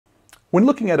When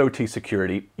looking at OT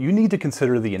security, you need to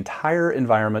consider the entire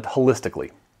environment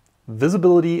holistically.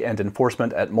 Visibility and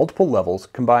enforcement at multiple levels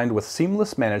combined with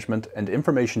seamless management and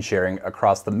information sharing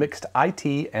across the mixed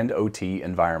IT and OT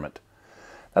environment.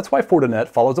 That's why Fortinet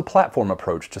follows a platform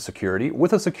approach to security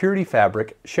with a security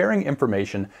fabric sharing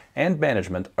information and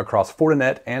management across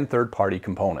Fortinet and third-party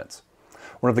components.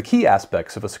 One of the key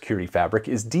aspects of a security fabric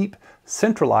is deep,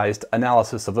 centralized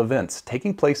analysis of events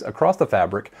taking place across the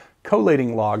fabric,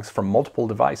 collating logs from multiple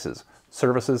devices,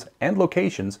 services, and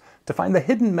locations to find the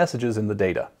hidden messages in the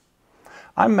data.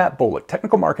 I'm Matt Bolick,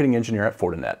 Technical Marketing Engineer at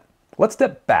Fortinet. Let's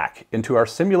step back into our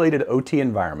simulated OT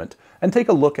environment and take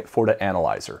a look at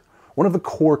FortiAnalyzer, one of the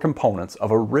core components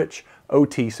of a rich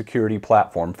OT security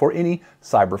platform for any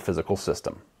cyber-physical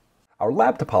system. Our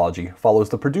lab topology follows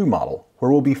the Purdue model,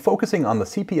 where we'll be focusing on the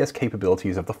CPS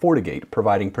capabilities of the FortiGate,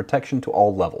 providing protection to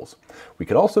all levels. We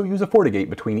could also use a FortiGate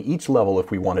between each level if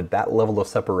we wanted that level of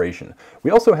separation. We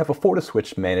also have a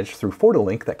FortiSwitch managed through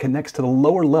FortiLink that connects to the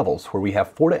lower levels, where we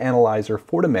have FortiAnalyzer,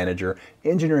 FortiManager,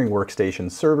 engineering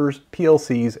workstations, servers,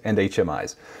 PLCs, and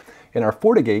HMIs. In our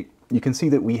FortiGate, you can see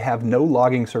that we have no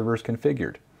logging servers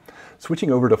configured.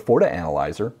 Switching over to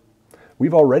FortiAnalyzer,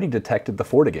 we've already detected the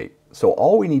FortiGate, so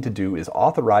all we need to do is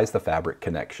authorize the fabric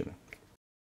connection.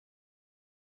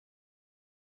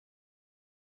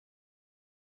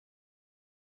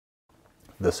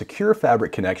 The secure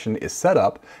fabric connection is set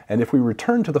up, and if we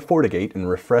return to the FortiGate and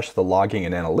refresh the logging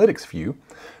and analytics view,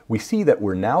 we see that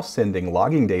we're now sending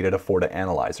logging data to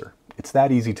FortiAnalyzer. It's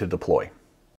that easy to deploy.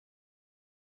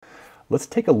 Let's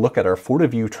take a look at our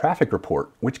FortiView traffic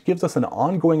report, which gives us an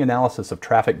ongoing analysis of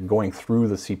traffic going through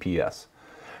the CPS.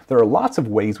 There are lots of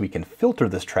ways we can filter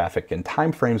this traffic and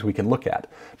time frames we can look at,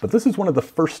 but this is one of the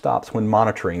first stops when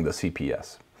monitoring the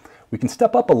CPS. We can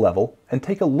step up a level and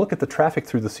take a look at the traffic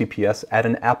through the CPS at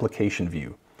an application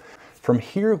view. From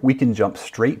here, we can jump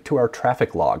straight to our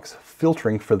traffic logs,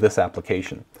 filtering for this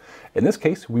application. In this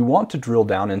case, we want to drill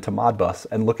down into Modbus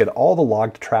and look at all the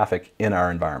logged traffic in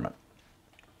our environment.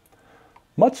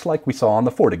 Much like we saw on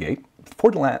the FortiGate,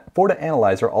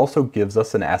 FortiAnalyzer also gives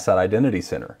us an Asset Identity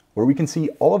Center, where we can see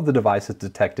all of the devices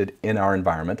detected in our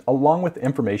environment, along with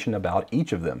information about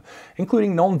each of them,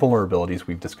 including known vulnerabilities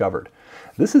we've discovered.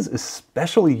 This is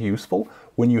especially useful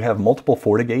when you have multiple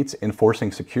FortiGates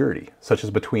enforcing security, such as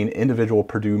between individual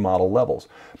Purdue model levels,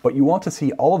 but you want to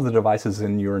see all of the devices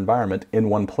in your environment in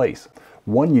one place.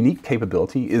 One unique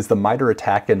capability is the MITRE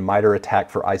ATT&CK and MITRE ATT&CK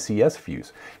for ICS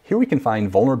views. Here we can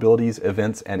find vulnerabilities,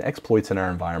 events, and exploits in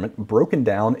our environment broken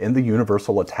down in the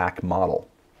universal attack model.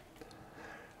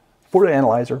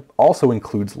 FortiAnalyzer also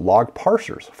includes log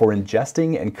parsers for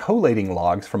ingesting and collating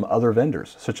logs from other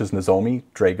vendors, such as Nozomi,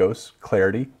 Dragos,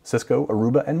 Clarity, Cisco,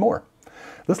 Aruba, and more.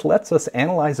 This lets us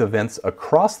analyze events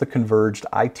across the converged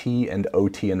IT and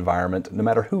OT environment, no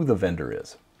matter who the vendor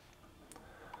is.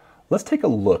 Let's take a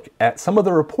look at some of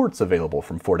the reports available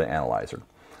from FortiAnalyzer.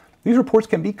 These reports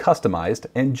can be customized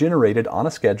and generated on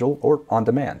a schedule or on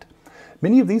demand.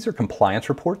 Many of these are compliance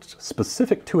reports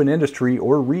specific to an industry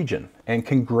or region and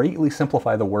can greatly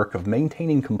simplify the work of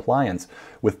maintaining compliance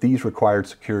with these required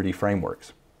security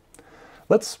frameworks.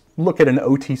 Let's look at an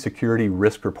OT security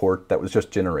risk report that was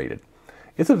just generated.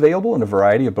 It's available in a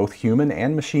variety of both human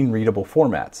and machine readable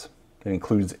formats. It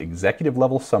includes executive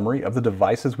level summary of the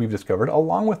devices we've discovered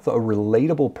along with a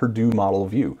relatable Purdue model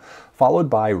view, followed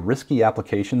by risky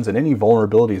applications and any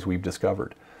vulnerabilities we've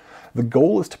discovered. The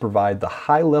goal is to provide the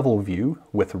high level view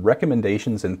with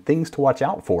recommendations and things to watch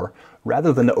out for,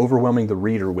 rather than overwhelming the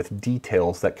reader with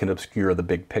details that can obscure the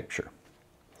big picture.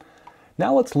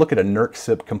 Now let's look at a NERC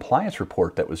CIP compliance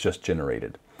report that was just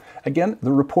generated. Again,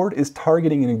 the report is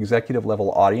targeting an executive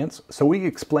level audience, so we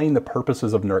explain the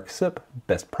purposes of NERC CIP,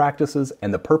 best practices,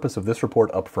 and the purpose of this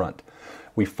report up front.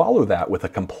 We follow that with a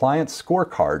compliance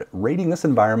scorecard rating this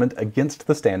environment against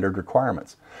the standard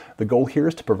requirements. The goal here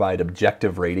is to provide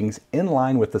objective ratings in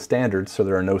line with the standards so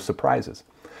there are no surprises.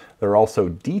 There are also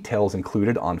details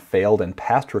included on failed and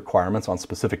passed requirements on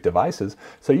specific devices,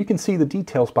 so you can see the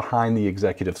details behind the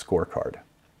executive scorecard.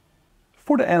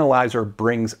 FortiAnalyzer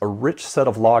brings a rich set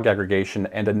of log aggregation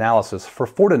and analysis for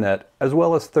Fortinet as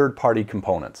well as third-party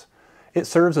components. It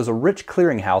serves as a rich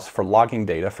clearinghouse for logging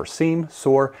data for SIEM,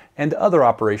 SOAR, and other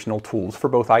operational tools for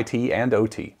both IT and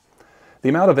OT. The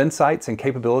amount of insights and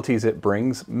capabilities it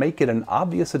brings make it an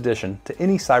obvious addition to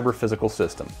any cyber-physical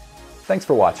system. Thanks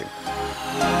for watching.